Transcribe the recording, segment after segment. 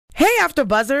Hey, After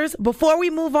Buzzers. Before we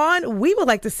move on, we would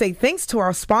like to say thanks to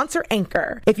our sponsor,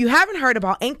 Anchor. If you haven't heard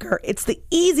about Anchor, it's the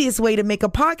easiest way to make a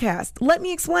podcast. Let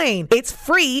me explain. It's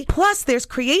free, plus there's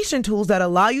creation tools that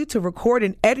allow you to record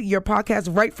and edit your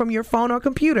podcast right from your phone or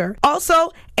computer.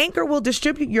 Also, Anchor will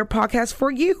distribute your podcast for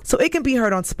you, so it can be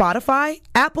heard on Spotify,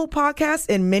 Apple Podcasts,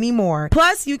 and many more.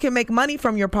 Plus, you can make money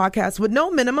from your podcast with no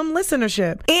minimum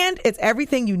listenership. And it's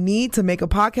everything you need to make a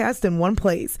podcast in one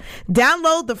place.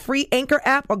 Download the free Anchor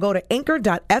app or go to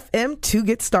anchor.fm to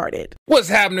get started. What's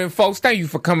happening, folks? Thank you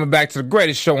for coming back to the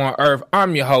greatest show on earth.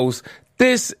 I'm your host.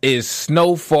 This is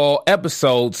Snowfall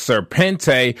episode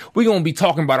Serpente. We're going to be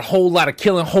talking about a whole lot of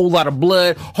killing, whole lot of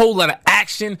blood, whole lot of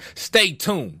action. Stay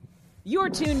tuned. You're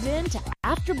tuned in to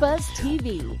AfterBuzz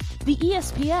TV, the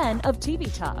ESPN of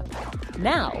TV talk.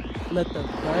 Now, let the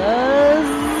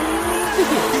buzz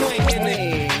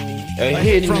begin.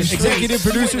 From executive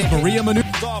producers Maria Manu.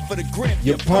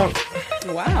 You punk.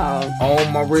 Wow. All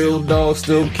my real dogs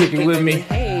still kicking with me.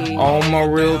 Hey. All my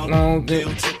real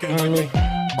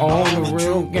all the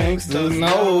real gangsters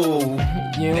know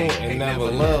you ain't never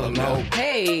loved no.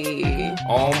 Hey.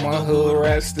 All my hood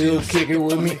rats still kicking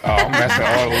with me. Oh, I'm messing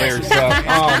all the lyrics up.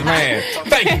 Oh, man.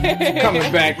 Thank you for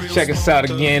coming back. Check us out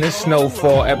again. It's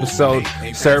Snowfall episode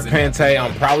Serpente.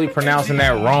 I'm probably pronouncing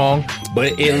that wrong,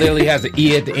 but it literally has an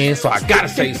E at the end, so I gotta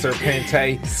say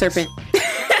Serpente. Serpent.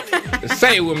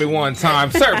 Say it with me one time.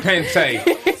 Serpente.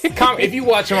 If you're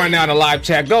watching right now in the live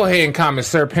chat, go ahead and comment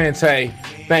Serpente.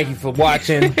 Thank you for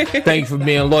watching. Thank you for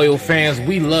being loyal fans.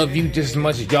 We love you just as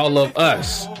much as y'all love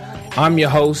us. I'm your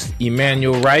host,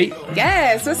 Emmanuel Wright.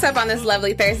 Yes, what's up on this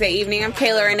lovely Thursday evening? I'm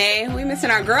Kayla Renee. We missing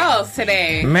our girls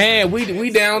today. Man, we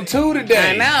down 2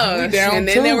 today. I know. We down and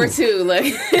then 2. there were 2.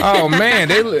 Look. Oh man,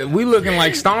 we looking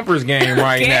like Stompers game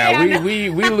right now. We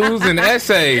losing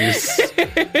essays.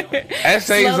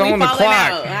 Essays Slowly on the falling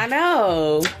clock. out. I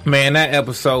know. Man, that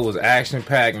episode was action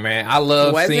packed, man. I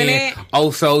love Wasn't seeing it?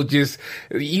 Oso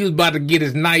he was about to get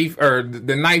his knife or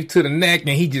the knife to the neck, and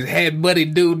he just had Buddy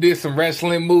did some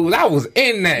wrestling moves. I was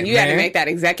in that. You had to make that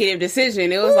executive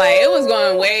decision. It was like, it was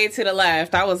going way to the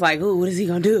left. I was like, ooh, what is he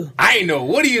going to do? I ain't know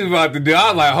what he was about to do. I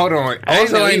was like, hold on. I didn't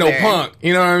Oso know ain't no either. punk.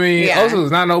 You know what I mean? Yeah.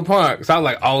 Oso's not no punk. So I was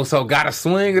like, Oso got to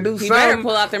swing or do He something. better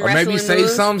pull out them or maybe wrestling say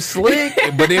moves. something slick.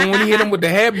 But then when he hit him with the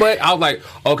headbutt, I was like,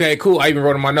 okay, cool. I even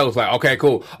wrote in my notes, like, okay,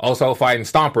 cool. Oso fighting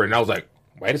Stomper. And I was like,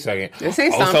 wait a second. This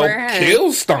ain't Oso Stomper, huh?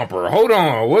 kills Stomper. Hold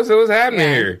on. What's happening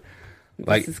Yeah. here?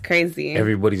 Like, This is crazy.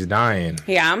 everybody's dying.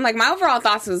 Yeah, I'm like, my overall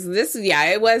thoughts was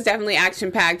it was definitely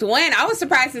action packed. When I was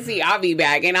surprised to see Avi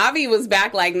back, and Avi was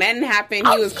back like nothing happened.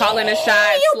 He was calling the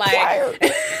shots,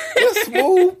 like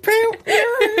Smooth pimp,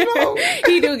 you know?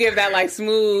 he do give that like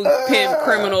smooth pimp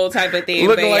criminal type of thing.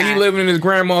 Looking but like yeah. he living in his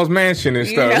grandma's mansion and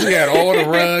stuff. know? He had all the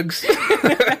rugs.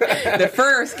 the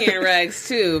fur skin rugs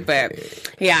too. But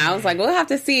yeah, I was like, we'll have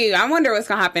to see. I wonder what's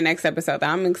gonna happen next episode.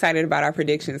 I'm excited about our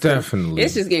predictions. Definitely.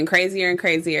 It's just getting crazier and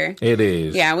crazier. It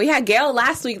is. Yeah, we had Gail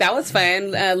last week. That was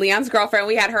fun. Leon's girlfriend,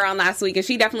 we had her on last week, and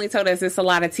she definitely told us it's a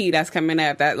lot of tea that's coming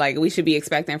up that like we should be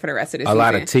expecting for the rest of the season. A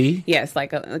lot of tea? Yes,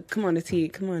 like come on, the tea.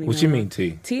 Come on. What you mean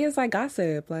tea? Tea is like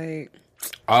gossip, like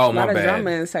Oh, a my lot of bad.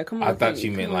 drama. So come on. I thought Pete,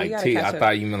 you meant come on, like gotta tea. catch I up.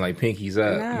 thought you meant like pinkies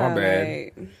up. Nah, My bad.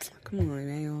 like, come on,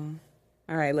 man.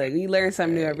 All right, look, you learn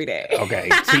something new every day. Okay,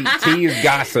 tea is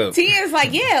gossip. Tea is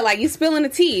like, yeah, like you spilling the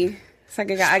tea. It's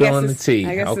like I guess Spilling the it's, tea.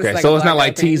 I guess Okay, like so a it's not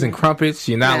like blackout teas thing. and crumpets.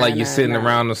 You're not like you're sitting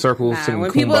around in a circle, Nah, some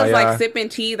when people is kumbaya. like sipping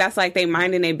tea, that's like they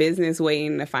minding their business,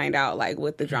 waiting to find out like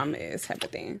what the drama is, type of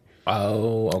thing.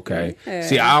 Oh, okay. Yeah.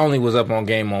 See, I only was up on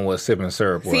game on what sipping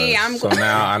syrup was. See, I'm so glad-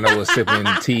 now I know what sipping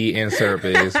tea and syrup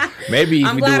is. Maybe if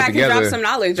I'm we do glad it I can together, drop some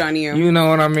knowledge on you. you know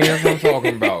what I mean? That's what I'm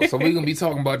talking about. So we're gonna be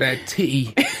talking about that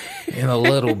tea in a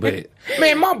little bit.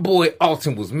 Man, my boy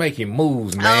Alton was making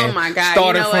moves, man. Oh my God,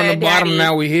 Started you know from what, the bottom, Daddy?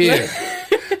 now we here.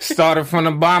 Started from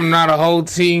the bottom, now the whole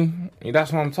team.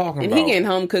 That's what I'm talking and about. he getting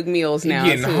home cooked meals now.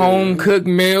 Getting too. home cooked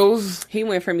meals, He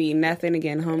went from eating nothing to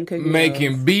getting home cooked meals.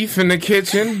 making beef in the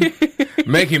kitchen,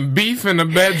 making beef in the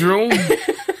bedroom.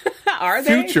 Are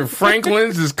they? Future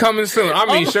Franklins is coming soon. I mean,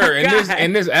 Oh my sure. God.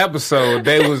 In this episode,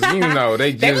 they was they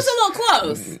just They was a little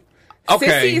close.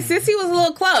 okay. Sissy was a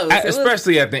little close. It was-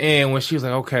 Especially at the end when she was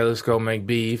like, "Okay, let's go make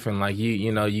beef," and like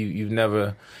you've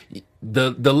never.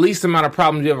 the least amount of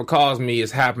problems you ever caused me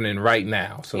is happening right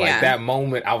now. So like that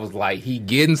moment, I was like, he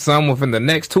getting some within the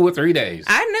next 2 or 3 days.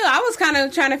 I knew. I was kind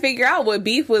of trying to figure out what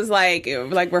beef was like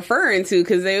referring to,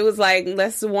 because it was like,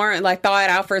 let's thaw it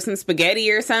out for some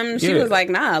spaghetti or something. She was like,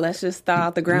 nah, let's just thaw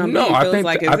out the ground beef.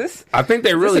 I think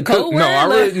they really cook.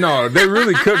 No, they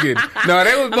really cooking. No,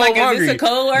 they was both hungry. Is this a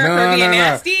code word for being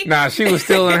nasty? Nah, she was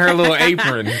still in her little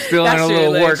apron, still in her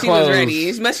little work clothes. She was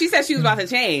ready. But she said she was about to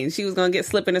change. She was going to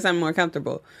slip into something more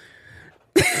comfortable.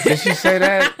 Did she say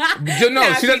that?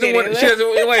 No, she doesn't want.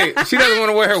 She doesn't want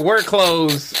to wear her work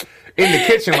clothes in the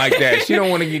kitchen like that. She don't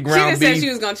want to get ground beef. She just said she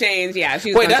was going to change. Yeah,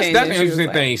 she was going to change. That's an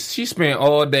interesting thing. She spent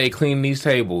all day cleaning these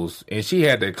tables, and she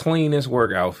had the cleanest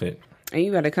work outfit. And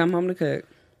you got to come home to cook.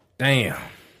 Damn.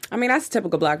 I mean, that's a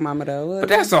typical black mama, though. But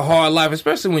that's a hard life,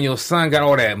 especially when your son got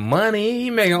all that money. He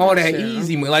making all that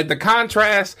easy money. Like, the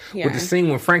contrast with the scene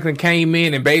when Franklin came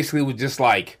in and basically was just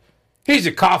like, here's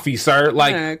your coffee, sir.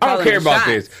 Like, I don't care about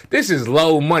this. This is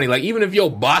low money. Like, even if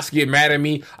your boss get mad at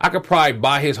me, I could probably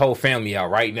buy his whole family out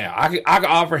right now. I could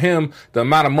offer him the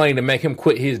amount of money to make him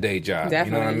quit his day job.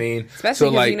 Definitely. You know what I mean?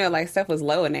 Especially because, stuff was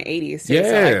low in the 80s, too. Yeah.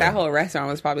 So, that whole restaurant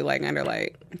was probably, under,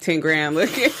 10 grand.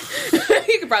 Look, you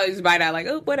could probably just buy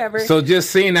that, whatever. So,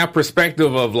 just seeing that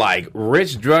perspective of,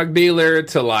 rich drug dealer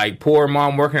to, poor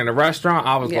mom working in a restaurant,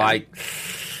 I was like...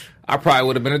 I probably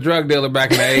would have been a drug dealer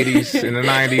back in the 80s, in the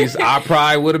 90s. I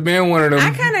probably would have been one of them.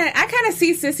 I kind of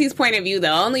see Sissy's point of view,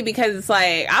 though, only because it's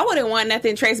I wouldn't want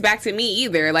nothing traced back to me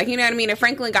either. You know what I mean? If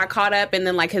Franklin got caught up and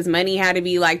then, his money had to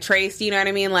be, traced, you know what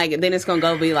I mean? Then it's going to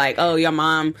go be oh, your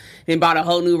mom then bought a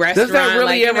whole new restaurant. Does that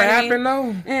really ever happen, though?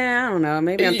 I don't know.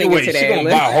 Maybe I'm thinking today. She going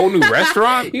to buy a whole new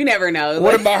restaurant? You never know.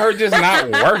 What about her just not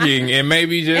working and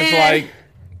maybe just,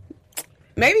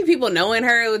 Maybe people knowing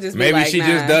her, it would just be maybe she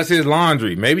just does his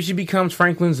laundry. Maybe she becomes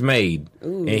Franklin's maid.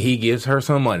 Ooh. And he gives her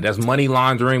some money. That's money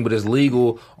laundering, but it's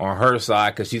legal on her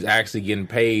side because she's actually getting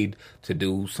paid to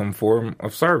do some form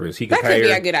of service. He could be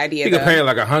a good idea. He could pay her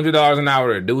 $100 an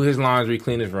hour to do his laundry,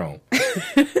 clean his room.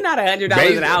 Not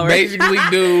 $100 an hour. Basically,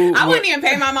 do. I wouldn't even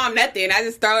pay my mom nothing. I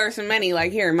just throw her some money,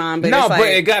 here, mom. But but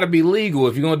it got to be legal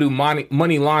if you're gonna do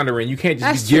money laundering. You can't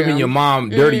just be giving your mom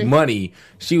dirty money.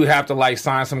 She would have to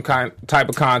sign some type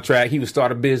of contract. He would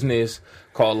start a business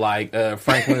called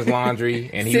Franklin's Laundry,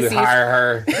 and he would hire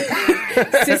her.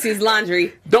 Sissy's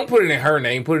Laundry. Don't put it in her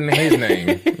name. Put it in his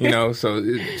name. So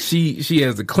she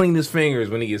has the cleanest fingers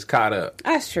when he gets caught up.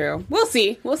 That's true. We'll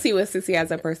see. We'll see what Sissy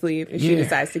has up her sleeve if she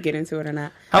decides to get into it or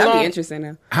not. That'll be interesting,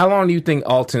 though. How long do you think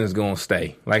Alton is going to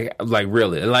stay?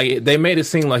 Really? They made it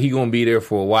seem like he's going to be there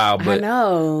for a while, but I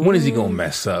know. When is he going to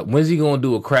mess up? When is he going to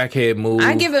do a crackhead move?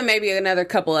 I give him maybe another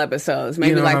couple episodes,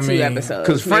 maybe 2 episodes.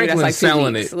 Because Franklin's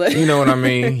selling it. You know what I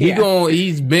mean?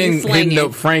 He's been hitting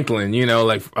up Franklin,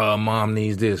 mom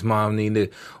needs this, mom needs this.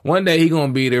 One day he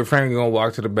gonna be there, Franklin gonna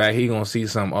walk to the back, he gonna see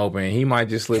something open, he might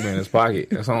just slip in his pocket.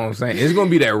 That's all I'm saying. It's gonna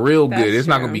be that real good. It's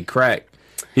not gonna be crack.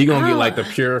 He gonna get the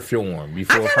pure form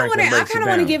before Franklin breaks it down. I kind of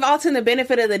want to give Alton the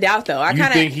benefit of the doubt, though. You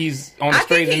think he's on a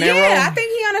straight and narrow? Yeah, I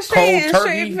think he's on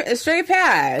a straight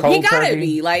path. He gotta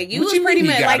be. You was pretty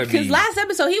much because last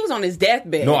episode he was on his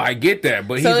deathbed. No, I get that,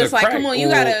 but so he's it's come on, you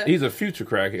gotta. He's a future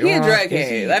crackhead. He's a drug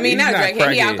head. I mean, not drug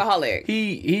head. He's alcoholic.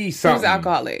 He's something. He was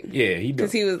alcoholic. Yeah, he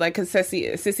because he was because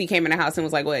Sissy came in the house and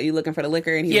was like, "What? You looking for the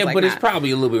liquor?" And he was like, but it's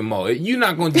probably a little bit more. You're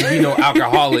not going to be no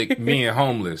alcoholic being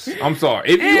homeless. I'm sorry.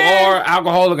 If you are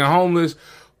alcoholic and homeless,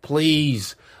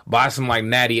 please buy some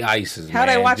Natty Ices. How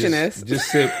they watching this? Just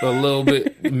sip a little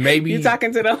bit. Maybe you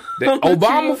talking to them?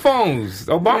 Obama phones.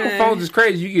 Obama phones is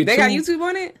crazy. You get they got YouTube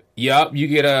on it. Yup, you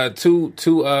get 2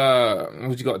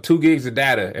 gigs of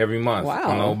data every month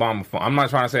on the Obama phone. I'm not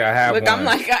trying to say I have one. I'm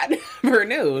I never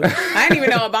knew. I didn't even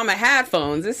know Obama had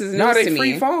phones. This is news to me. No, they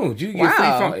free phones. You can get free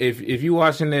phones. If you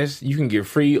watching this, you can get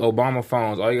free Obama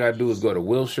phones. All you gotta do is go to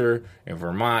Wilshire and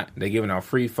Vermont. They're giving out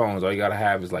free phones. All you gotta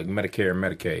have is Medicare and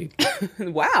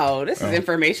Medicaid. Wow, this is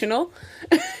informational.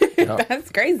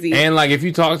 That's crazy. And if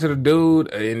you talk to the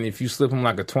dude and if you slip him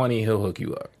a 20, he'll hook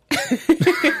you up.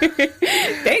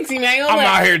 Thanks, Emmanuel. I'm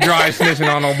out here dry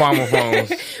snitching on Obama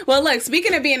phones. Well, look,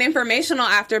 speaking of being informational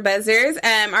AfterBuzzers,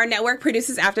 our network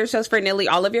produces after shows for nearly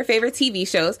all of your favorite TV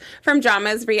shows, from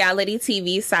dramas, reality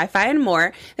TV, sci-fi, and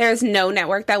more. There is no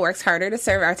network that works harder to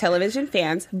serve our television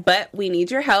fans, but we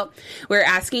need your help. We're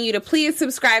asking you to please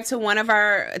subscribe to one of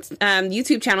our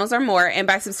YouTube channels or more, and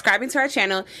by subscribing to our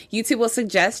channel, YouTube will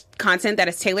suggest content that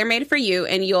is tailor-made for you,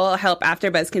 and you'll help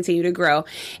AfterBuzz continue to grow.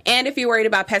 And if you're worried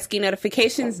about pesky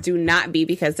notifications, do not be,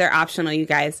 because they're optional, you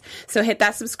guys. So hit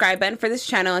that subscribe button for this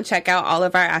channel and check out all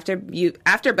of our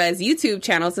AfterBuzz YouTube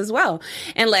channels as well.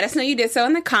 And let us know you did so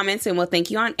in the comments, and we'll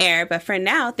thank you on air. But for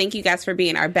now, thank you guys for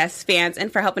being our best fans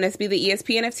and for helping us be the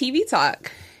ESPN of TV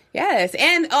talk. Yes.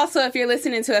 And also, if you're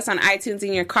listening to us on iTunes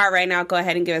in your car right now, go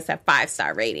ahead and give us a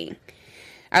 5-star rating.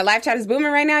 Our live chat is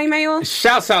booming right now, Emmanuel.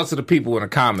 Shouts out to the people in the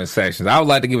comment sections. I would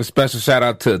like to give a special shout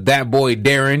out to that boy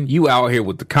Darren. You out here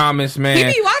with the comments, man. He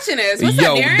be watching us. What's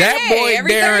up, Darren? That boy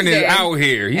Darren Thursday. is out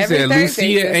here. He Every said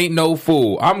Thursday, Lucia ain't no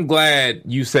fool. I'm glad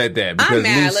you said that, because I'm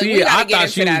mad. Look, we Lucia, gotta I get thought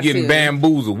she into was that getting soon.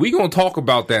 bamboozled. We gonna talk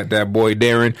about that boy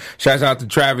Darren. Shouts out to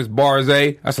Travis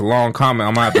Barze. That's a long comment.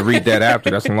 I'm gonna have to read that after.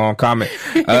 That's a long comment.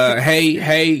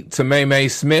 Hey to May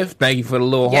Smith. Thank you for the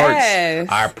little Yes.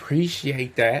 hearts. I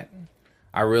appreciate that.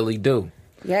 I really do.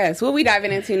 Yes. What we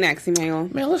diving into next, Emmanuel?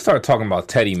 Man, let's start talking about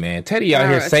Teddy, man. Teddy out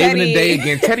here saving the day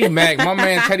again. Teddy Mack, my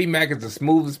man Teddy Mack is the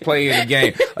smoothest player in the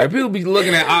game. Like, people be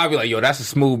looking at Avi like, yo, that's a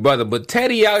smooth brother. But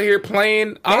Teddy out here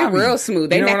playing They're Avi. real smooth.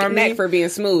 They You know neck what I and neck mean? for being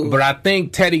smooth. But I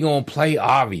think Teddy gonna play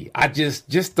Avi. I just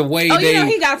the way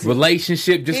he got to.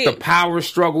 relationship, just Yeah. the power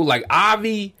struggle. Like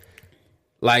Avi,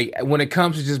 like when it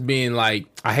comes to just being like,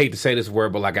 I hate to say this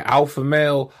word, but like an alpha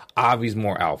male, Avi's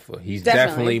more alpha. He's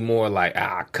definitely more like,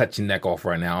 I'll cut your neck off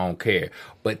right now. I don't care.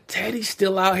 But Teddy's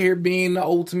still out here being the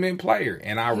ultimate player.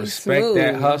 And I respect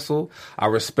that hustle. I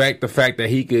respect the fact that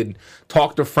he could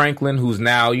talk to Franklin, who's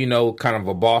now, you know, kind of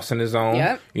a boss in his own.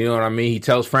 Yep. You know what I mean? He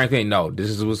tells Franklin, no, this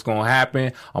is what's going to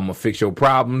happen. I'm going to fix your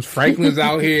problems. Franklin's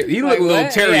out here. He look a little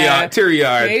what? teary-eyed.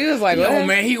 Yeah, he was like, yo, what?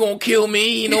 man, he going to kill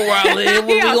me. You know where I live.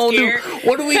 What we going to do?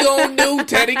 What are we going to do,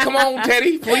 Teddy? Come on,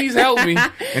 Teddy. Please help me. And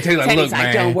Teddy's like, Teddy's look, like,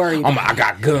 man, don't worry. I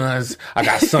got guns. I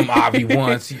got some Avi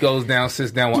once. He goes down,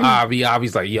 sits down with Avi.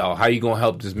 Avi's like, yo, how you going to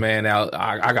help this man out?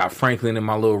 I got Franklin in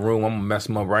my little room. I'm going to mess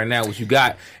him up right now. What you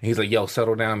got? And he's like, yo,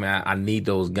 settle down, man. I need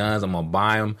those guns. I'm going to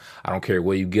buy them. I don't care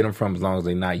where you get them from as long as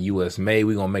they're not U.S. made.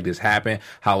 We're going to make this happen.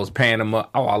 How was Panama?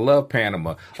 Oh, I love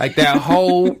Panama. Like, that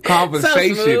whole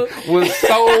conversation was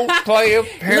so player.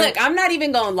 Look, I'm not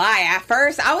even gonna lie. At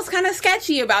first, I was kind of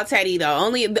sketchy about Teddy, though.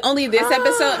 Only this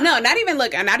episode. No, not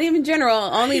even general.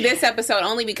 Only this episode.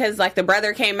 Only because like the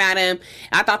brother came at him.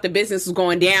 I thought the business was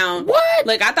going down. What?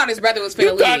 Look, I thought his brother was finna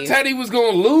You leave. thought Teddy was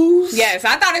going to lose? Yes,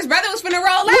 I thought his brother was finna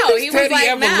roll When out. does He was Teddy like,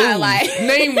 ever nah, lose? like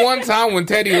Name one time when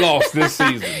Teddy lost this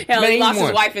season. hell, he Name lost one.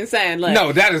 his wife and son. Look.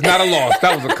 No, that is not a loss.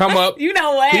 That was a come up. You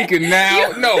know what? He can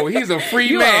now. No, he's a free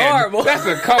You man. are horrible. That's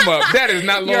a come up. That is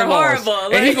not no You're loss.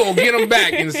 horrible. And he gonna get him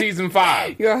back in season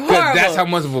 5. You're 'Cause horrible. That's how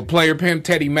much of a player pimp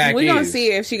Teddy Mack We're is. gonna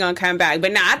see if she gonna come back.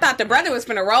 But nah, I thought the brother was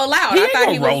finna roll out. He I ain't thought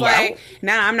gonna he was roll like, out.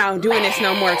 nah, I'm not doing this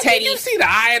no more, Teddy. Did you see the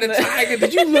eye of the tiger?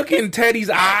 Did you look in Teddy's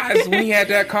eyes when he had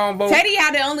that combo? Teddy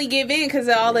had to only give in because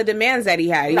of all the demands that he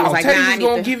had. He No, was like, Teddy nah, was I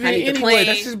gonna need give I it need the anyway. plane.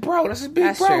 That's his bro. That's his big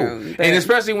That's bro. true. And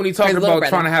especially when he talking his little about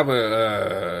brother. trying to have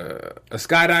a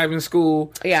skydiving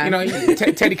school. Yeah. You know,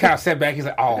 Teddy kind of sat back. He's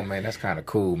like, "Oh man, that's kind of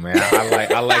cool, man.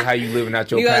 I like how you living out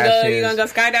your You passions." gonna go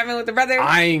skydiving with the brother?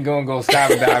 I ain't gonna go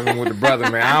skydiving with the brother,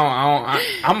 man.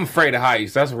 I'm afraid of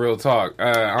heights. That's real talk.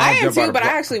 I am too, but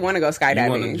I actually want to go You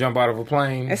want to skydiving. jump out of a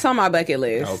plane? It's on my bucket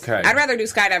list. Okay. I'd rather do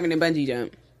skydiving than bungee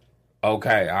jump.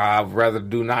 Okay, I'd rather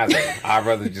do neither. I'd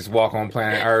rather just walk on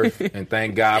planet Earth and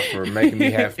thank God for making me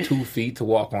have 2 feet to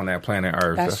walk on that planet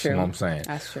Earth. That's true. what I'm saying.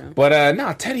 That's true. But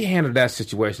no, Teddy handled that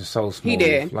situation so smooth. He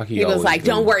did. Like He was always like,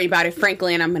 do. "Don't worry about it,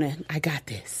 Franklin. I got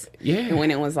this." Yeah. And when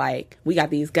it was like, "We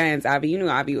got these guns," Avi, you knew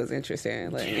Avi was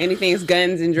interested. Like anything's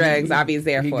guns and drugs, Avi's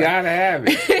there He for. gotta have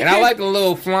it. And I like the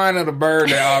little flying of the bird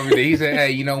that Avi did. He said,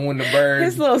 "Hey, you know when the bird."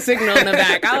 His little signal in the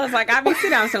back. I was like, Avi, sit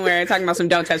down somewhere talking about some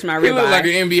 "Don't touch my He ribeye." looked like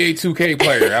an NBA 2K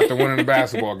player after winning the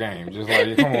basketball game. Just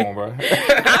like, come on, bro.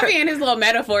 Avi and his little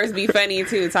metaphors be funny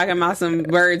too, talking about some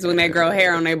birds when they grow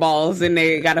hair on their balls and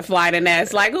they gotta fly the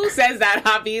nest. Like, who says that,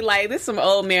 Avi? Like, this is some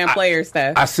old man player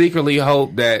stuff. I secretly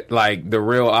hope that, like, the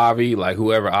real Avi, like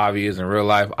whoever Avi is in real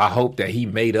life, I hope that he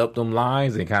made up them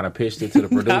lines and kind of pitched it to the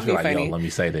producer. be Like, funny. yo, let me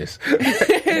say this.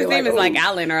 His name is like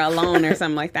Allen or Alone or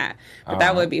something like that. But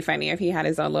that would be funny if he had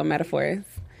his own little metaphors.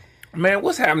 Man,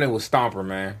 what's happening with Stomper,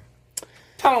 man?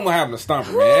 Tell him what happened to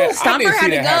Stomper, man. I Stomper didn't see had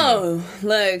to that happen. go.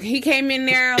 Look, he came in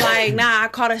there like, nah, I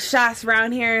call the shots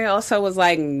around here. He also was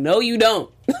like, no, you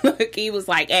don't. Look, he was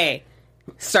like, hey,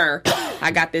 sir, I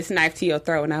got this knife to your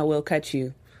throat and I will cut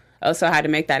you. Also had to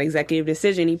make that executive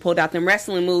decision. He pulled out them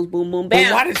wrestling moves, boom, boom, But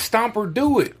bam. why did Stomper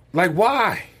do it? Like,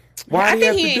 why? Why I did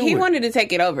think he have to do he it? wanted to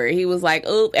take it over. He was like,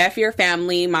 oop, F your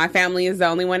family. My family is the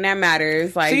only one that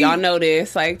matters. Like, See? y'all know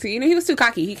this. Like, you know, he was too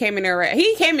cocky. He came in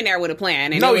there with a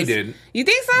plan. And No, it he was, didn't. You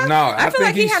think so? No, I feel think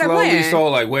like he had a slowly plan. saw,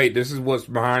 like, wait, this is what's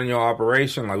behind your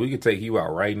operation. Like, we could take you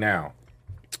out right now.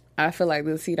 I feel like,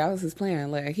 see, that was his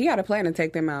plan. Like, he had a plan to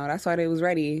take them out. That's why they was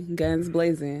ready. Guns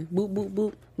blazing. Boop, boop,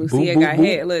 boop. Lucia boop, boop, got boop.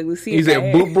 hit. Look, Lucia He got said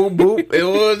hit. boop, boop, boop. It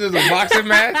was just a boxing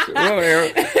match.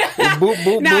 Boop, boop,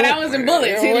 boop. No, that wasn't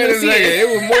bullets. Wait Hit a Lucia. second.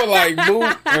 It was more like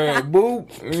boop,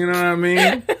 boop. You know what I mean?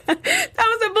 That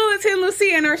was a bullet hit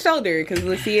Lucia in her shoulder. Because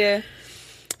Lucia,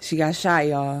 she got shot,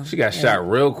 y'all. She got shot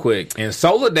real quick. And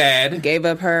Soledad Gave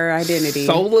up her identity.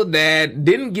 Soledad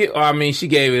didn't get. I mean, she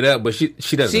gave it up, but she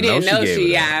doesn't. She didn't know gave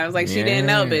she. it up. Yeah, I was like, she didn't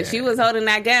know, but she was holding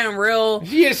that gun real.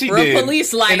 Yeah, she real did.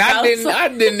 police-like. And I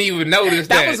didn't even notice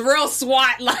that. That was real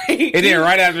SWAT-like. And then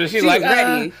right after she's like, was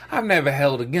ready. I've never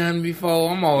held a gun before.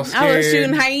 I'm all scared. I was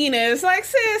shooting hyenas. Like,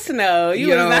 sis, no, you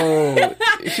was not.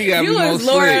 She got You me more was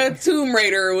Laura slick. Tomb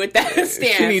Raider with that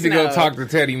stance. She need to no. go talk to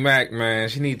Teddy Mack, man.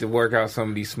 She need to work out some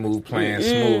of these smooth plans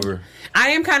smoother. I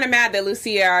am kind of mad that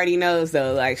Lucia already knows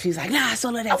though. Like, she's like, nah,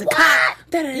 Soledad's a cop.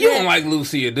 You don't like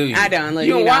Lucia, do you? I don't. Look,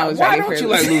 You you know, I why was why ready don't for you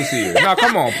like Lucia. Lucia? No,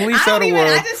 come on, please I tell don't the even-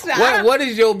 world. I just- What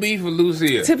is your beef with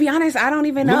Lucia? To be honest, I don't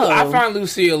even know. I find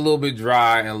Lucia a little bit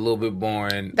dry and a little bit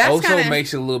boring. That's Also kinda-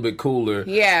 makes it a little bit cooler.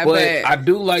 Yeah, but but I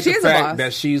do like the she's a boss. fact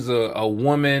that she's a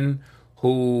woman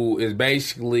who is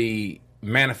basically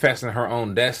manifesting her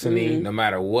own destiny. No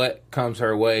matter what comes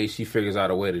her way, she figures out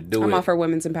a way to do I'm it. all for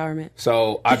women's empowerment.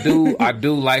 So I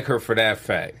do like her for that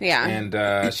fact. Yeah.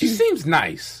 And she seems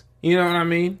nice. You know what I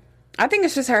mean? I think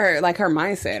it's just her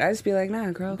mindset. I just be like,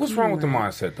 nah, girl. What's come wrong on, with the man.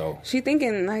 mindset though? She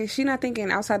thinking like she not thinking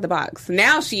outside the box.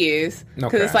 Now she is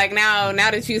because Okay. it's like now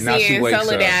that you Now she seeing wakes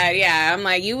Soledad, yeah, I'm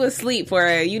like you was asleep for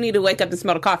you need to wake up to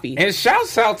smell the coffee. And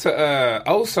shouts out to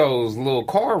Oso's little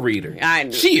car reader.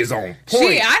 She is on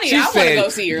point. I want to go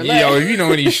see her. Yo, if you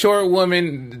know any short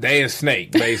women, they a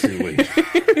snake basically.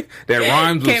 That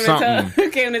rhymes with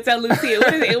something. Came to tell Lucia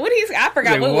what is it? What he's I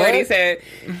forgot Like, what what? word he said.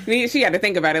 She had to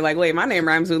think about it. Like, wait, my name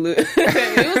rhymes with Lu.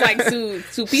 It was like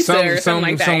Su Pizza or something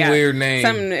like that. Some yeah. weird name.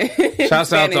 Some Shouts out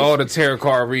Spanish. to all the tarot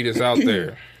card readers out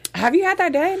there. Have you had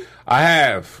that done? I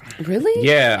have. Really?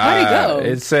 Yeah. How'd it go?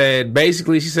 It said,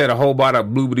 basically, she said a whole lot of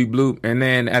bloopity bloop. And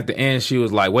then at the end, she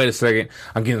was like, wait a second,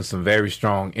 I'm getting some very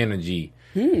strong energy.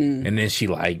 And then she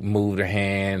like moved her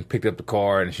hand, picked up the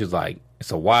card, and she was like,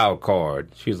 it's a wild card.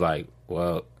 She was like,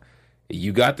 well,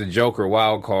 you got the Joker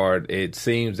wild card. It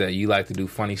seems that you like to do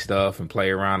funny stuff and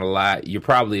play around a lot. You're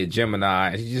probably a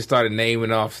Gemini. And she just started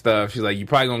naming off stuff. She's like, you're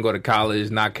probably going to go to college,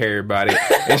 not care about it.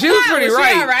 And she was pretty Was she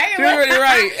right. all right? She was pretty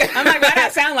right. I'm like, why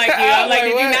that sound like you? I'm like, did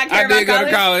you what? not care I did go about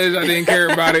to college. I didn't care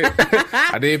about it.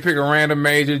 I did pick a random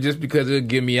major just because it would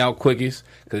get me out quickest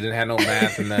because it didn't have no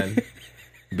math and nothing.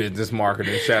 Business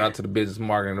marketing. Shout out to the business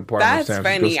marketing department. That's of San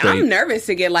Francisco funny. State. I'm nervous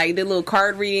to get like the little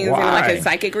card readings and Why? like a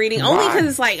psychic reading. Only Why? because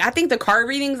it's like I think the card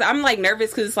readings. I'm like nervous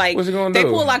because it's like What's it gonna they do?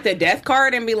 pull like the death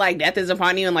card and be like death is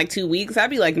upon you in like 2 weeks. I'd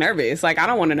be like nervous. Like I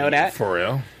don't want to know that. For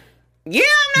real. Yeah,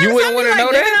 I'm You nervous. wouldn't I'd be, wanna like, know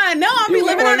living that? on- No, I'll be You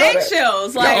living wouldn't on wanna know that?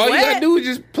 eggshells. No, Like all what? you gotta do is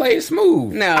just play it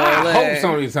smooth. No, I look. hope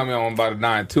somebody tell me I'm about to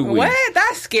die in 2 weeks. What?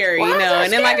 That's scary. Why You is know, that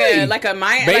and then scary? like a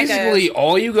mind. Basically,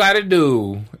 all you gotta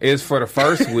do is for the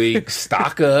first week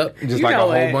stock up, just You like a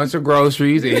know whole what? bunch of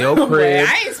groceries in your crib.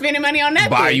 I ain't spending money on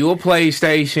nothing. Buy you a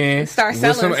PlayStation, Start with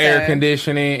selling some air stuff.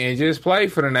 conditioning, and just play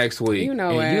for the next week. You know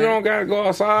and what? you don't gotta go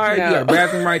outside. No. You got a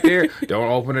bathroom right there.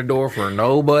 Don't open the door for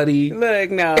nobody.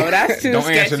 Look, no, that's too Don't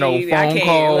sketchy. answer no I phone can't.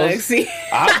 calls. Look, see.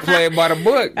 I play it by the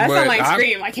book. That but sound like I-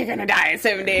 Scream, like you're gonna die in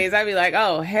 7 days. I'd be like,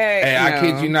 oh, heck Hey, I no.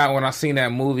 kid you not. When I seen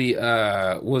that movie,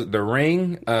 was The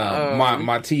Ring?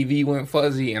 My TV went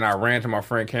fuzzy, and I ran to my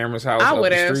friend Cameron's house. I up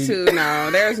would the have street. too.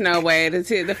 No, there's no way.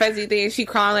 The fuzzy thing, she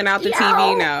crawling out the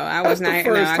TV. No, I was that's not. the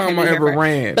first no, I time couldn't I be there ever for it.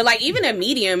 ran. But like even a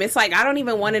medium, it's like I don't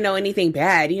even want to know anything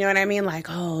bad. You know what I mean? Like,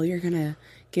 oh, you're gonna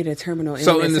get a terminal illness.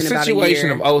 So in the about a situation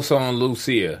year. of Oso and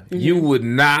Lucia, you would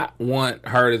not want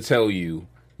her to tell you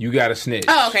got to snitch.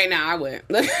 Oh, okay, no, I would.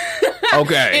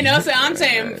 Okay. You know, so I'm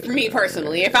saying for me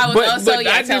personally, if I was also,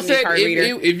 yeah, I tell just me said card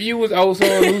reader. if you was Oso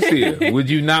and Lucia, would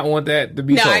you not want that to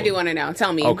be No, told? I do want to know.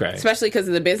 Tell me. Okay. Especially because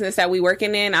of the business that we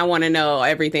working in. I want to know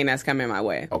everything that's coming my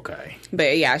way. Okay.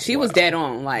 But yeah, she was dead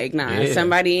on. Like, nah, Yeah.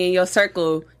 somebody in your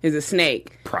circle is a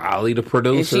snake. Probably the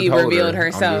producer And she told revealed her.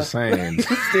 herself. I'm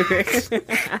just saying.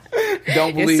 Don't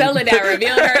And believe Soledad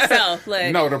revealed herself.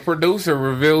 Like, No, the producer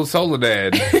revealed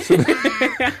Soledad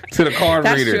to the card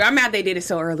that's reader. true. I'm mad they did it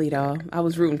so early, though. I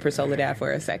was rooting for Soledad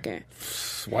for a second.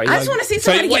 Why you I just wanna see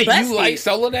somebody wait, get you busted. like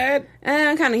Soledad?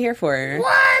 I'm kind of here for her.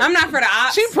 What? I'm not for the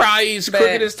ops. She probably as But-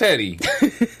 crooked as Teddy.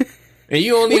 And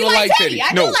you don't even like Teddy.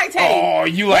 I do like Teddy. Oh,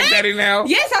 you like Teddy now?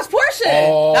 Yes, that's Portia.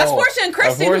 Oh, that's Portia and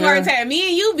Kristen Portia? who are Teddy. Me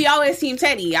and you be always team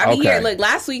Teddy. I be Okay. here. Look,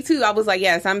 last week too, I was like,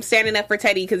 yes, I'm standing up for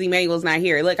Teddy because Emmanuel's not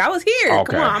here. Look, I was here.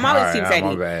 Okay. Come on, I'm always All team right, Teddy.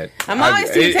 My bad. I'm always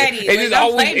team Teddy. It, Like, just don't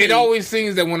always, play me. it always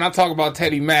seems that when I talk about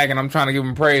Teddy Mack and I'm trying to give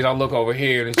him praise, I look over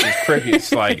here and it's just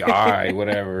crickets. Like, all right,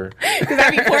 whatever. Because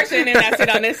I be Portia and then I sit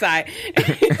on this side.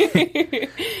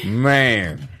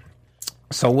 Man.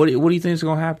 So what do you think is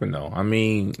going to happen, though? I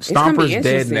mean, gonna be Stomper's dead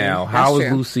interesting. now. That's How is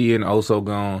true. Lucia and Oso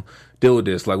going to deal with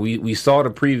this? Like, we saw the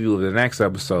preview of the next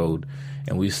episode,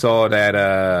 and we saw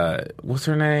that, what's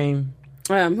her name?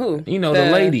 Who? You know, the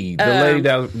lady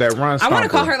that runs Stomper. I want to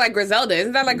call her like Griselda.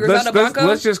 Isn't that like Griselda Blanco?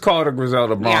 Let's just call her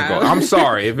Griselda Blanco. Yeah. I'm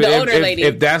sorry. If, The older lady.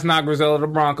 If that's not Griselda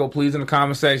Blanco, please in the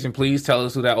comment section, please tell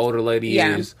us who that older lady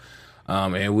is.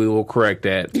 And we will correct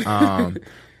that.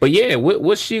 But yeah,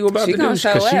 what's she about to do? Gonna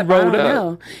show Because she up. rolled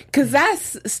up. Because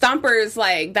that's Stomper's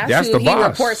like that's That's who the he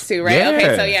boss. reports to, right? Yeah.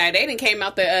 Okay, so yeah, they didn't came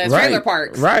out the trailer Right.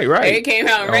 parks, Right. They came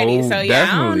out ready. Oh, So yeah, I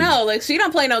definitely. don't know. Like she don't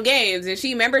play no games, and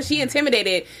she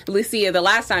intimidated Lucia the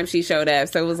last time she showed up.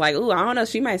 So it was like, ooh, I don't know,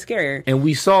 she might scare her. And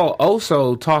we saw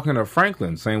Oso talking to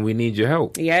Franklin, saying we need your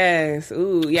help. Yes,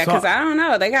 ooh, yeah, because I don't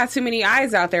know, they got too many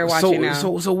eyes out there watching now.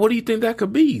 So what do you think that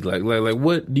could be? Like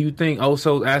what do you think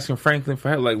Oso's asking Franklin for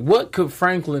help? Like what could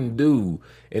Franklin do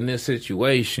in this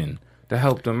situation to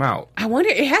help them out? I wonder,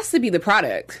 it has to be the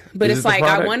product, but Is it's it the like, I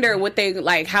product? wonder what they,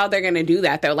 like, how they're going to do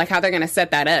that though. Like how they're going to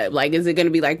set that up. Like, is it going to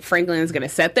be like Franklin's going to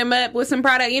set them up with some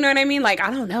product? You know what I mean? Like,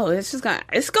 I don't know. It's just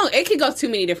it could go too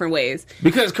many different ways.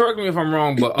 Because correct me if I'm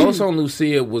wrong, but Oso and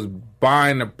Lucia was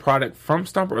buying the product from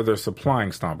Stomper, or they're supplying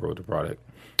Stomper with the product?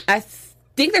 I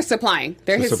think they're supplying.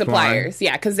 They're his supplying? suppliers.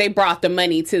 Yeah. Cause they brought the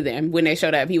money to them when they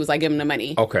showed up. He was like, give them the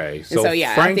money. Okay, So,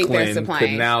 yeah, I think they're Franklin supplying.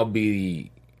 could now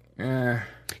be,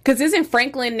 Cause isn't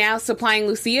Franklin now supplying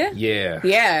Lucia? yeah.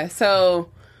 Yeah. So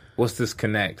What's this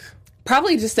connect?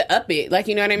 probably just to up it. Like,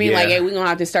 you know what I mean? Yeah. Like, hey, we're going to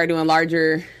have to start doing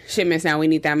larger shipments now. We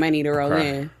need that money to roll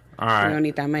Okay. in. All We right. don't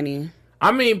need that money.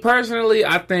 I mean, personally,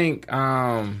 I think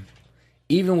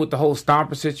even with the whole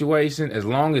Stomper situation, as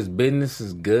long as business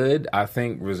is good, I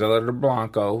think Griselda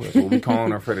Blanco, that's what we're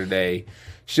calling her for today,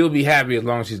 she'll be happy as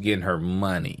long as she's getting her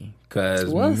money. Because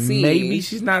We'll see. maybe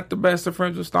she's not the best of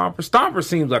friends with Stomper. Stomper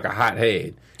seems like a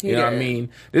hothead. You know what I Yeah. mean?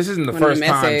 This isn't the One of first them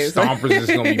time essays. Stomper's just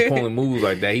going to be pulling moves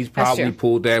like that. He's probably true.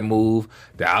 pulled that move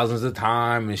thousands of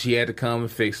times, and she had to come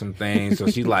and fix some things. So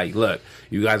she's like, look,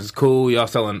 you guys is cool. Y'all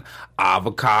selling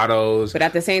avocados. But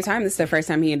at the same time, this is the first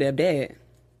time he ended up dead.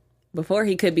 Before,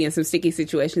 he could be in some sticky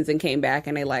situations and came back,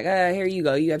 and they like, here you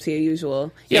go. You up to your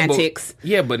usual antics.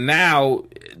 But now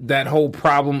that whole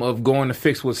problem of going to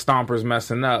fix what Stomper's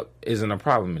messing up isn't a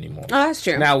problem anymore. Oh, that's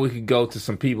true. Now we could go to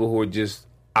some people who are just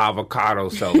avocado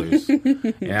sellers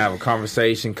and have a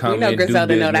conversation, come we know in, do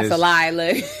Griselda know that's business. a lie.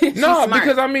 Look, She's No, smart.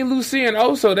 because I mean, Lucia and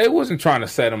Oso, they wasn't trying to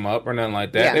set them up or nothing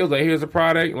like that. Yeah. They was like, here's a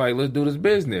product, like, let's do this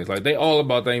business. Like, they all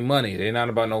about their money. They're not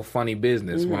about no funny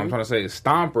business. What I'm Mm-hmm. trying to say is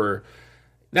Stomper,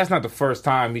 that's not the first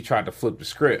time he tried to flip the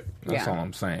script. That's Yeah. all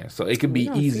I'm saying. So it could be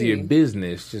don't easier see.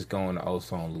 business just going to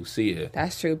Oso and Lucia.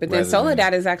 That's true. But then rather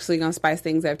Soledad is actually going to spice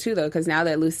things up too, though, because now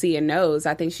that Lucia knows,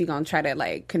 I think she's going to try to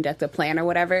like conduct a plan or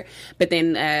whatever. But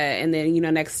then, and then, you know,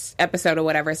 next episode or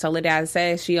whatever, Soledad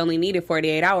says she only needed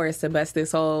 48 hours to bust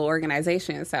this whole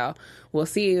organization. So we'll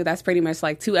see. That's pretty much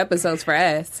like 2 episodes for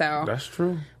us. So That's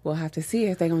true. we'll have to see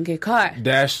if they're going to get caught.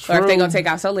 That's true. Or if they're going to take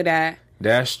out Soledad.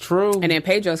 That's true. And then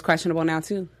Pedro's questionable now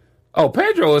too. Oh,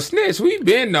 Pedro a snitch. We've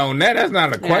been on that. That's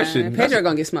not a question. Pedro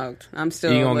gonna get smoked. I'm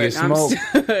still. He gonna get smoked?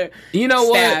 I'm You know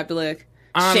what? Stabbed. Look,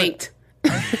 shanked.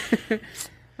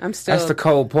 I'm still. That's the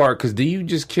cold part. Because do you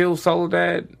just kill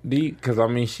Soledad? Because I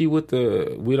mean, she with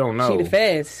the. We don't know. She the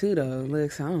feds too, though.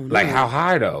 Looks, I don't know. Like how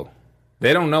high though?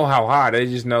 They don't know how high. They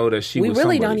just know that she. We was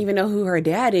really somebody. don't even know who her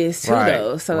dad is too, Right,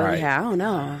 though. So right. yeah, I don't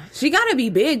know. She gotta be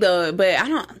big though, but I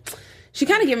don't. She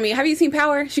kind of give me. Have you seen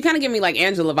Power? She kind of give me like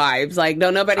Angela vibes. Like,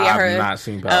 don't nobody I've ever. not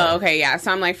seen Power. Oh, okay, yeah.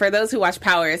 So I'm like, for those who watch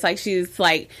Power, it's like she's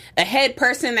like a head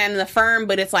person in the firm,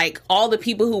 but it's like all the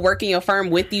people who work in your firm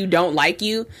with you don't like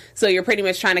you. So you're pretty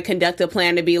much trying to conduct a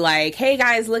plan to be like, hey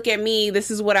guys, look at me. This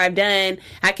is what I've done.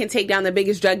 I can take down the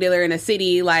biggest drug dealer in the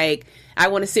city. Like, I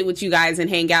want to sit with you guys and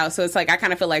hang out. So it's like I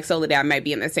kind of feel like Soledad might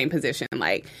be in the same position.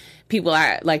 Like, people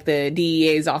at like the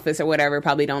DEA's office or whatever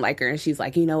probably don't like her, and she's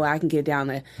like, you know what, I can take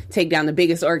down the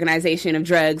biggest organization of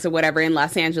drugs or whatever in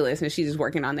Los Angeles, and she's just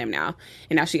working on them now.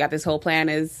 And now she got this whole plan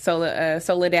as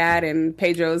Soledad and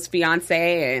Pedro's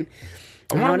fiance, and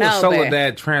I wonder what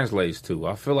Soledad translates to.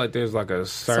 I feel like there's like a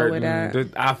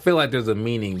certain. I feel like there's a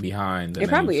meaning behind the it name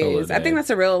probably Soledad. is. I think that's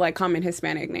a real like common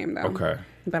Hispanic name though. Okay.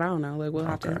 But I don't know. Like, we'll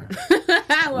have to.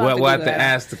 We'll have to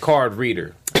ask the card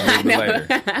reader. Later.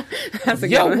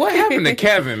 Yo, what happened to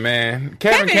Kevin, man?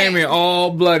 Kevin came in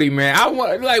all bloody, man. I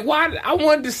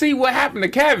wanted to see what happened to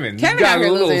Kevin. Kevin got out here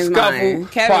a little losing his scuffle.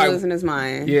 mind. Kevin losing his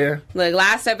mind. Yeah. Like,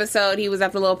 last episode, he was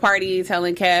at the little party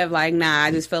telling Kev, like, nah,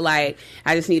 I just feel like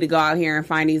I just need to go out here and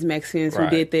find these Mexicans who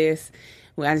did this.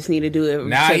 Well, I just need to do it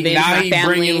now to avenge my he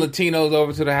family. Bringing Latinos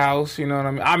over to the house. You know what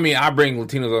I mean? I mean, I bring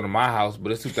Latinos over to my house,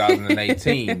 but it's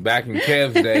 2018. Back in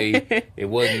Kev's day, it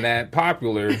wasn't that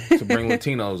popular to bring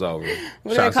Latinos over.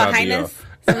 What do they call highness?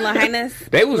 Some little highness.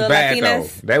 They was bad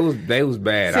Latinas. though. They was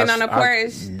bad. Sitting on the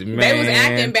porch. They was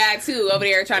acting bad too over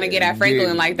there, trying to get at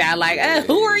Franklin like that. Like,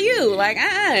 who are you? Like,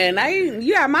 now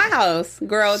you at my house,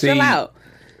 girl. Chill out.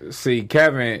 See,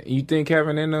 Kevin. You think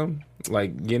Kevin in them?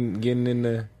 Like getting in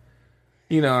the.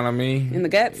 You know what I mean? In the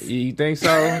guts? You think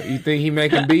so? You think he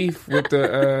making beef with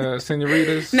the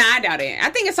senoritas? Nah, I doubt it. I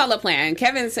think it's all a plan.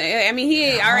 Kevin's, I mean,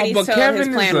 he already told Kevin his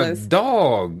plan is was... a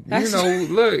dog.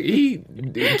 Look,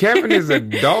 Kevin is a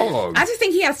dog. I just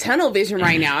think he has tunnel vision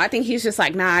right now. I think he's just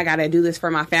like, nah, I gotta do this for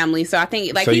my family. So I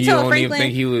think, like, so he told Franklin... So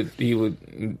you don't even think he would...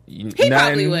 He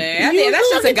probably would. I think that's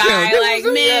just a guy, like,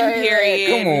 men, period.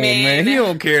 Come on, man. He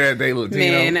don't care that they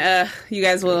Latino. Man, you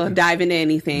guys will dive into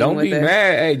anything. Don't be mad.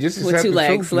 Hey, just accept the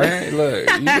truth, man. Look,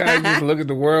 you gotta just look at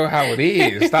the world how it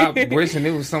is. Stop wishing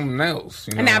it was something else.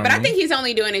 You know I think he's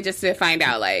only doing it just to find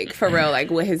out, like, for real,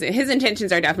 like, what his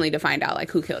intentions are definitely to find out,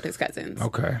 like, who killed his cousins.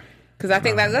 Okay. Because I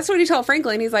think that's what he told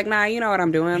Franklin. He's like, nah, you know what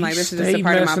I'm doing. Like, this is just a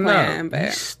part of my plan.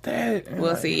 But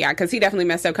we'll see. Yeah, because he definitely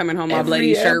messed up coming home all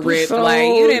bloody, shirt ripped. Like,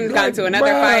 you didn't go to another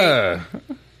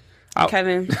fight.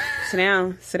 Kevin, sit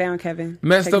down, Kevin.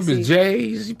 Messed up his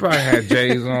J's. He probably had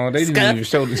J's on. They didn't even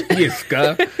show the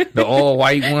scuff. The all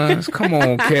white ones. Come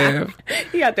on, Kev.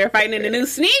 He out there fighting in the new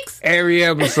sneaks. Every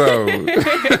episode.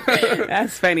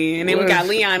 That's funny. And then we got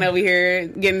Leon over here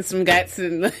getting some guts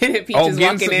and Peaches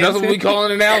walking in. That's what we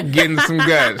calling it now? Getting some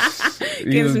guts.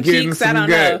 Getting some cheeks. I don't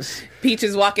know.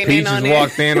 Peaches walking in on it. Peaches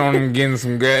walked in on him getting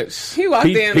some guts. He walked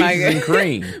in like and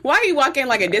cream. Why he walk in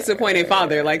like a disappointed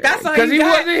father? Like, that's all you got. Because he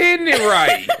wasn't hitting it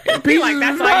right. Peaches like,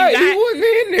 that's all right. you got. He wasn't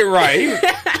hitting it right.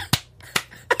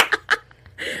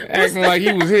 Acting like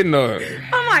he was hitting her.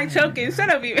 I'm like choking.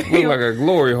 Shut up, even. Look like a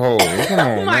glory hole. Come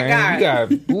on, oh my man. God.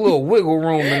 You got a little wiggle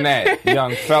room in that,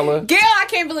 young fella. Gail, I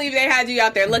can't believe they had you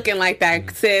out there looking like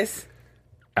that, sis.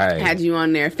 Hey. Had you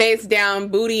on there, face down,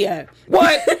 booty up.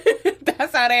 What?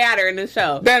 That's how they had her in the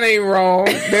show. That ain't wrong.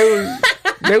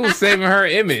 They was saving her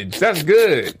image. That's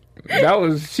good.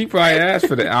 She probably asked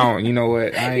for that. You know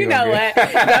what? You know what?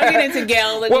 Don't get into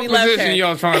Gail. Look, what we love her. position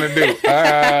y'all trying to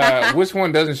do? Which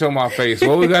one doesn't show my face?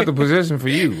 Well, we got the position for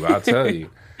you. I'll tell you.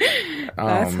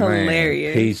 That's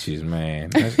hilarious. Peaches,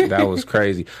 man. That was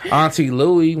crazy. Auntie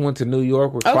Louie went to New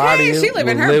York with Claudia. She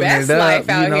living her best life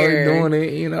out here. Doing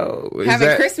it,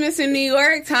 Having Christmas in New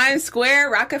York, Times Square,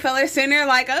 Rockefeller Center.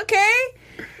 Like, okay.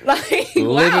 Like,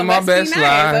 living my best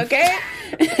life. Okay.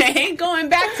 Ain't going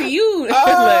back to you.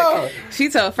 Look, she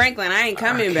told Franklin, I ain't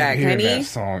coming back, honey. That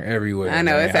song everywhere. I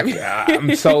know, man. it's everywhere.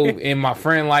 I'm so, and my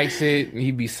friend likes it.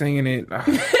 He be singing it.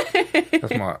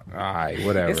 That's my, all right,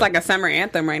 whatever. It's like a summer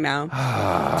anthem right now.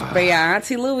 But yeah,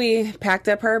 Auntie Louie packed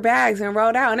up her bags and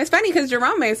rolled out. And it's funny because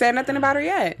Jerome ain't said nothing about her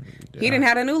yet. He didn't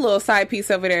have a new little side piece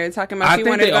over there talking about she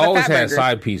wanted to go to Fatburger. I think they always had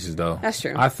side pieces, though. That's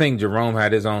true. I think Jerome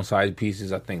had his own side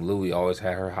pieces. I think Louie always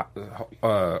had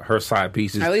her side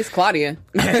pieces. At least Claudia.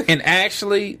 And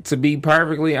actually, to be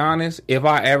perfectly honest, if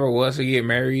I ever was to get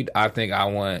married, I think I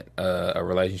want a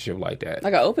relationship like that.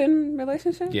 Like an open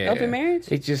relationship? Yeah. Open marriage?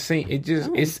 It just seems,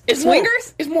 it's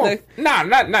swingers? It's more, not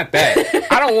that.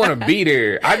 I don't want to be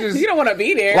there. You don't want to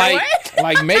be there.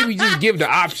 Like maybe just give the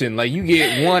option. Like you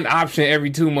get one option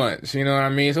every 2 months. You know what I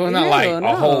mean? So it's not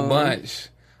a whole bunch.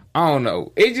 I don't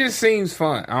know. It just seems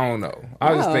fun. I don't know.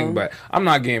 I was just thinking about it. I'm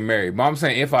not getting married, but I'm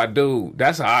saying if I do,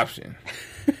 that's an option.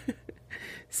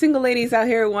 Single ladies out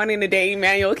here wanting to date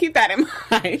Emmanuel, keep that in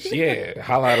mind. Yeah,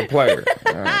 holla at a player.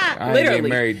 I ain't get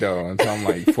married though until I'm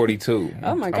like 42.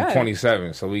 Oh my God. I'm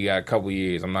 27, so we got a couple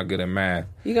years. I'm not good at math.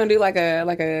 You gonna do like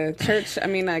a church? I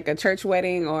mean, like a church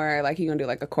wedding, or like you gonna do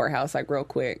like a courthouse, like real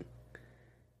quick?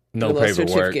 No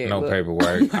paperwork.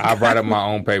 Paperwork. I write up my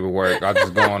own paperwork. I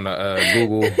just go on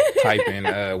Google, type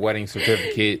in wedding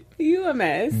certificate. You a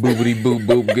mess. Boopity boop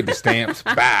boop. Get the stamps.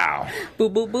 Bow.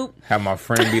 Boop boop boop. Have my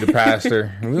friend be the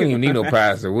pastor. We don't even need no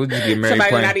pastor. We'll just get married.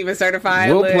 Somebody not even certified.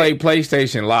 We'll play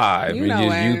PlayStation Live and just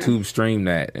what? YouTube stream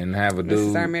that and have a dude. This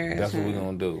is our marriage. That's what we're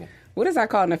gonna do. What is that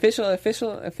called? An efficient?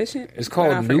 It's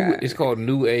called It's called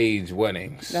New Age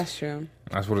Weddings. That's true.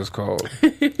 That's what it's called.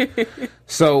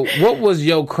 So, what was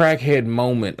your crackhead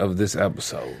moment of this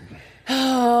episode?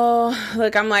 Oh,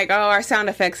 look, I'm like, oh, our sound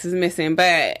effects is missing.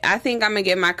 But I think I'm going to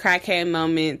give my crackhead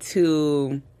moment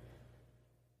to...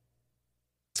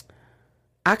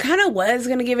 I kind of was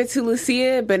going to give it to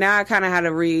Lucia, but now I kind of had to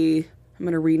I'm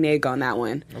going to renege on that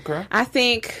one. Okay. I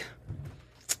think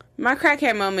my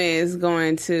crackhead moment is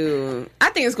going to... I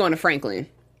think it's going to Franklin.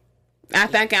 I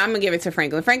think I'm going to give it to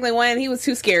Franklin. Franklin, one, he was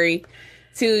too scary.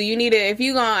 Two, you need to... If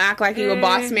you going to act like you a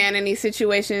boss man in these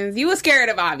situations, you was scared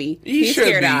of Avi. He's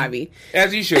scared of Avi.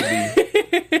 As he should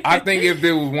be. I think if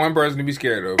there was one person to be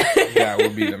scared of, that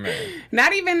would be the man.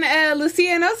 Not even Lucia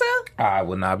and Oso? I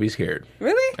would not be scared.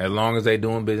 Really? As long as they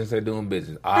doing business, they're doing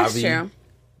business. That's Avi, true.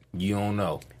 You don't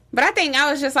know. But I think I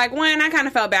was just like, one, I kind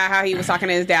of felt bad how he was talking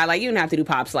to his dad. Like, you didn't have to do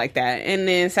Pops like that. And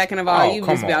then second of all, you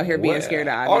just be out here being scared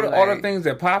of Avi. All the things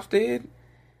that Pops did?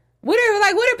 What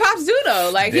did Pops do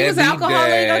though? Like, he was an alcoholic.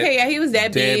 Okay, yeah, he was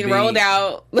deadbeat, rolled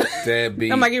out.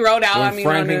 Deadbeat. I'm like, he rolled out. When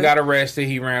Franklin got arrested,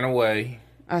 he ran away.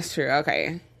 That's true.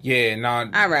 Okay. Yeah, no,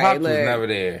 all right, Pops was never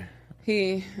there.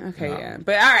 Yeah.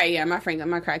 But all right, yeah, my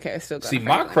crackhead is still going. See,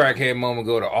 my crackhead moment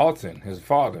go to Alton, his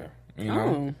father. You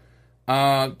know?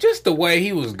 Just the way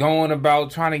he was going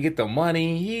about trying to get the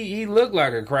money, he looked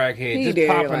like a crackhead, just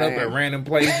popping up at random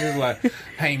places like,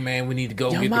 hey man, we need to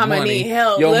go get the money.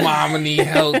 Your mama need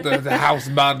help. The house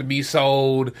about to be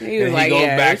sold. And he goes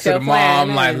back to the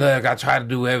mom like, look, I tried to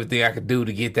do everything I could do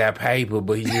to get that paper,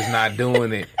 but he's just not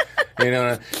doing it. You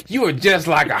know, you are just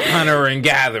like a hunter and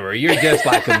gatherer. You're just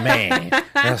like a man.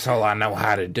 That's all I know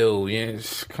how to do.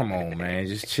 Come on, man.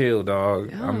 Just chill,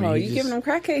 dog. Oh, I mean, you giving him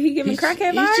crackhead? He giving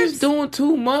crackhead vibes? He's just doing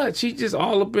too much. He's just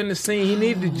all up in the scene. He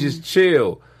need to just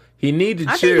chill. He need to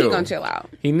chill. I think he's going to chill out.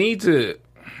 He need to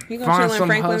find some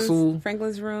hustle.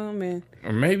 Franklin's room.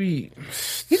 Or maybe...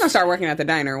 He's going to start working at the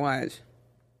diner, watch.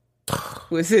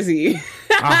 With Sissy.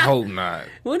 I hope not.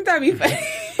 Wouldn't that be funny?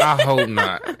 I hope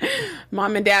not.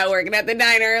 Mom and dad working at the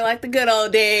diner like the good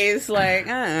old days. Like,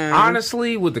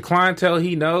 honestly, with the clientele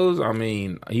he knows, I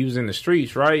mean, he was in the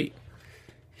streets, right?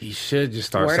 He should just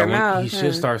start selling. He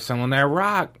should start selling that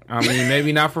rock. I mean,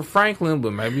 maybe not for Franklin,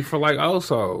 but maybe for like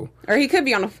Oso. Or he could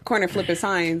be on the corner flipping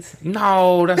signs.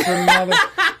 No, that's another.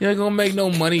 You ain't gonna make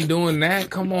no money doing that.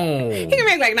 Come on. He can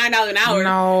make like $9 an hour.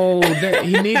 No,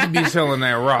 he needs to be selling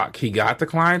that rock. He got the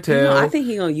clientele. No, I think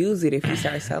he gonna use it if he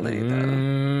starts selling it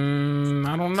though.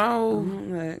 I don't know.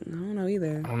 I don't know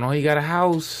either. I don't know. He got a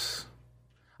house.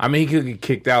 I mean, he could get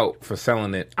kicked out for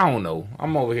selling it. I don't know.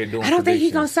 I'm over here doing. I don't think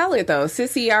he's gonna sell it though.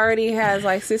 Sissy already has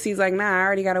Sissy's like, nah, I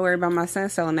already got to worry about my son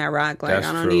selling that rock. Like,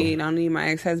 I don't need my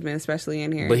ex-husband, especially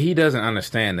in here. But he doesn't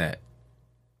understand that.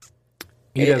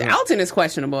 Alton is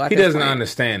questionable. He doesn't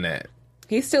understand that.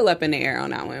 He's still up in the air on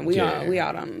that one. We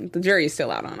out on the jury's still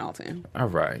out on Alton. All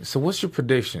right. So what's your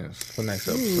predictions for next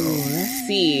episode? Let's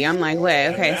see. I'm like,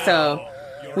 wait, okay, so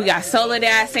we got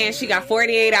Soledad saying she got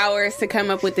 48 hours to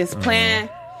come up with this plan.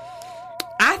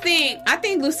 I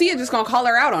think Lucia just gonna call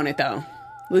her out on it though.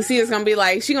 Lucia's gonna be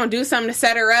like, she gonna do something to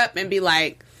set her up and be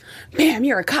like, "Bam,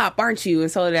 you're a cop, aren't you?" And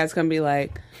Soledad's gonna be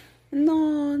like,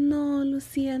 "No,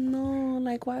 Lucia, no.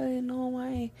 Like, why? No,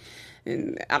 why?"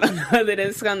 And I don't know that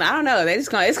it's gonna. I don't know. It's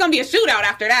gonna be a shootout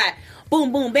after that.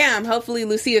 Boom, boom, bam. Hopefully,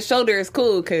 Lucia's shoulder is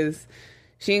cool because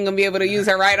she ain't gonna be able to use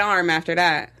her right arm after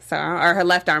that. So, or her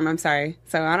left arm. I'm sorry.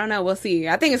 So I don't know. We'll see.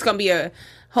 I think it's gonna be a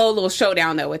whole little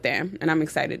showdown though with them, and I'm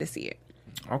excited to see it.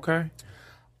 Okay.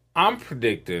 I'm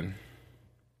predicting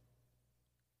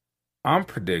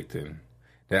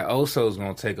that Oso's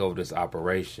going to take over this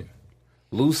operation.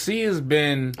 Lucia's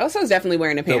been... Oso's definitely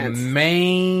wearing the pants. The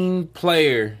main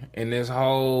player in this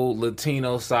whole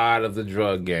Latino side of the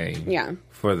drug game. Yeah.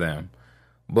 For them.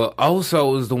 But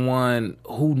Oso is the one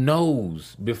who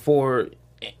knows before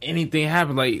anything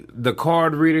happens. Like, the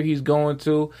card reader he's going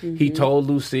to, he told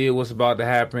Lucia what's about to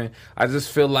happen. I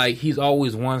just feel like he's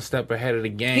always one step ahead of the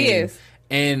game. He is.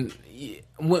 And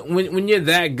when you're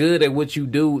that good at what you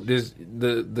do,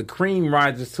 the cream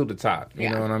rises to the top. You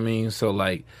know what I mean? So,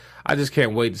 like, I just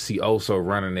can't wait to see Oso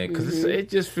running it because it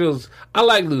just feels... I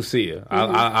like Lucia.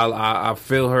 I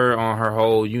feel her on her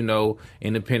whole,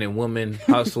 independent woman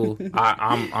hustle.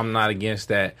 I'm not against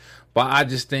that. But I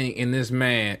just think in this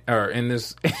man's world,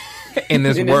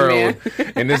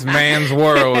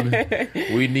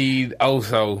 we need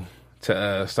Oso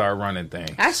to start running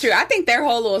things. That's true. I think their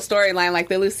whole little storyline, like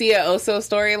the Lucia Oso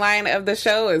storyline of the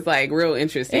show, is like real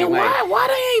interesting. And why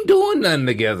they ain't doing nothing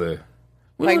together?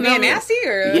 Like being nasty,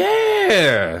 or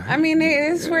yeah. I mean,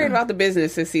 it's worried about the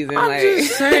business this season. I'm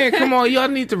just saying, come on, y'all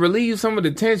need to relieve some of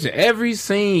the tension. Every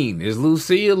scene is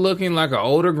Lucia looking like an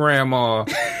older grandma.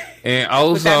 And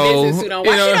also, with that business suit on.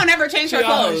 Why she don't ever change her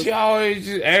clothes? She always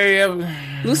just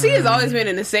Lucia's always been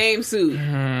in the same suit.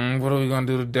 What are we gonna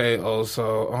do today?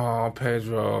 Also,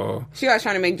 Pedro. She always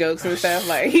trying to make jokes and stuff.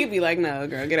 Like he'd be like, "No,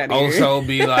 girl, get out of here." Also,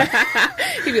 be like,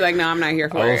 he'd be like, "No, I'm not here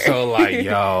for it." Also, like,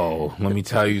 yo, let me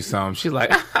tell you something. She's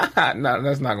like, no,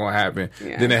 that's not gonna happen.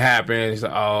 Yeah. Then it happened. She's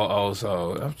like,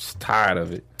 so I'm just tired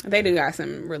of it. They do got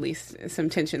some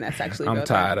tension that's actually I'm built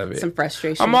tired up. of it. Some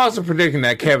frustration. I'm also predicting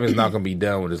that Kevin's not gonna be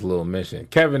done with his little mission.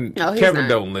 Kevin not.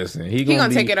 don't listen. He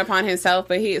gonna take it upon himself,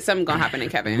 but something gonna happen to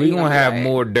Kevin. We're gonna have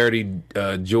more dirty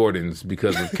Jordans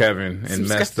because of Kevin and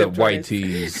messed up white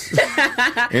tees.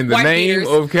 In the name beaters.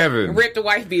 of Kevin. Ripped the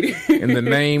wife beater. In the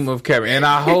name of Kevin. And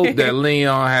I hope that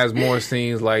Leon has more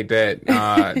scenes like that.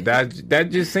 That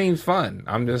just seems fun.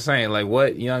 I'm just saying, like,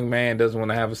 what young man doesn't want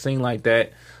to have a scene like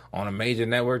that on a major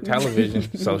network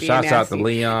television? So shouts out to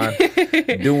Leon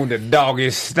doing the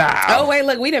doggish style. Oh, wait,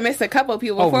 look, we done missed a couple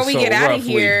people before we get out of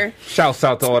here. Shouts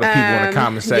out to all the people in the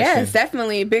comment section. Yes,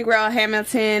 definitely. Big Rail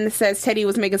Hamilton says Teddy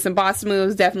was making some boss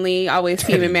moves. Definitely. Always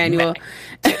Team Emmanuel.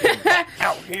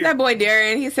 That boy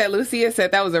Darren, he said Lucia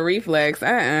said that was a reflex.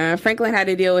 Franklin had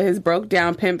to deal with his broke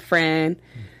down pimp friend.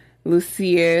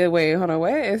 Lucia, wait, hold on,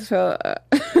 what? It's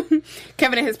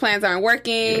Kevin and his plans aren't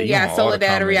working. Yeah,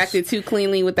 Soledad reacted too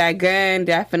cleanly with that gun.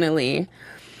 Definitely.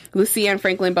 Lucia and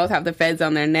Franklin both have the feds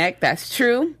on their neck. That's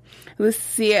true.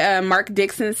 Lucia, Mark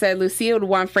Dixon said Lucia would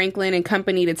want Franklin and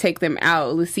company to take them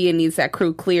out. Lucia needs that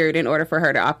crew cleared in order for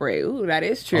her to operate. Ooh, that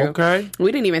is true. Okay.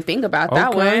 We didn't even think about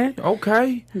that one.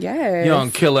 Okay. Yes.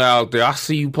 Young killer out there. I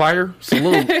see you, player.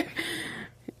 Salute.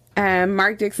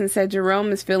 Mark Dixon said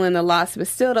Jerome is feeling the loss, but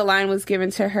still the line was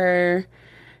given to her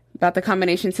about the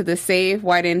combination to the safe.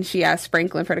 Why didn't she ask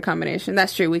Franklin for the combination?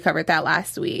 That's true. We covered that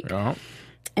last week. Uh-huh.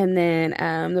 And then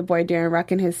the boy Darren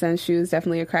rocking his son's shoes,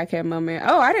 definitely a crackhead moment.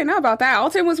 Oh, I didn't know about that.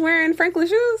 Alton was wearing Franklin's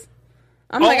shoes?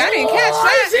 I'm like, I didn't catch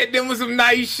that. I said them was some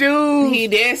nice shoes. He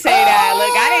did say that.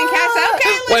 Look, I didn't catch that. Okay,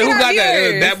 look. Wait, who got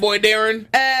that? That boy Darren?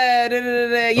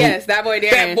 Yes, that boy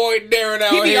Darren. That boy Darren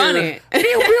out he be here. on it. Pew,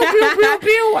 pew, pew, pew,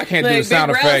 pew. I can't do the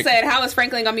sound Big effect. Rel said, how is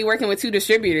Franklin going to be working with two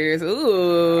distributors?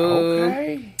 Ooh.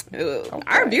 Okay.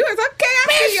 Our viewers, okay.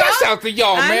 Man, shouts out to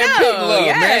y'all, man. I know, Big love,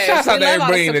 yes. man. Shouts out to We love all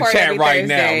everybody in the support chat every right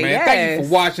now, Thursday, man. yes. Thank you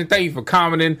for watching. Thank you for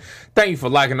commenting. Thank you for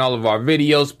liking all of our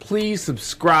videos. Please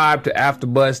subscribe to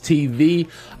AfterBuzz TV.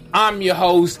 I'm your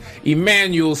host,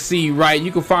 Emmanuel C. Wright.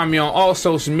 You can find me on all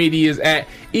social medias at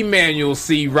Emmanuel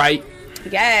C. Wright.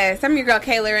 Yes, I'm your girl,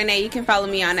 Kayla Renee. You can follow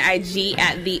me on IG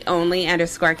at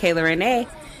 @theonly_Kayla Renee.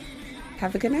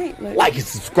 Have a good night. Look. Like and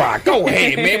subscribe. Go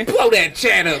ahead, man. Blow that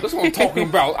chat up. That's what I'm talking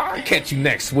about. I'll catch you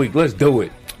next week. Let's do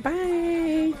it.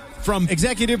 Bye. From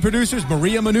executive producers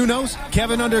Maria Menounos,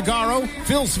 Kevin Undergaro,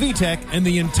 Phil Svitek, and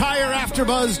the entire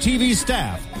AfterBuzz TV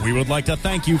staff, we would like to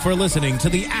thank you for listening to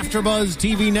the AfterBuzz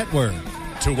TV network.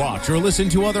 To watch or listen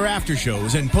to other after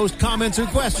shows and post comments or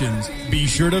questions, be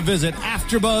sure to visit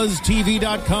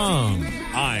AfterBuzzTV.com.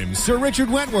 I'm Sir Richard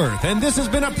Wentworth, and this has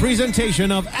been a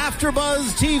presentation of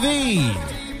AfterBuzz TV.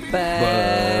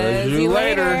 Buzz you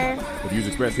later. The views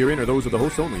expressed herein are those of the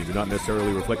hosts only and do not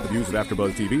necessarily reflect the views of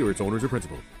AfterBuzz TV or its owners or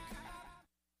principals.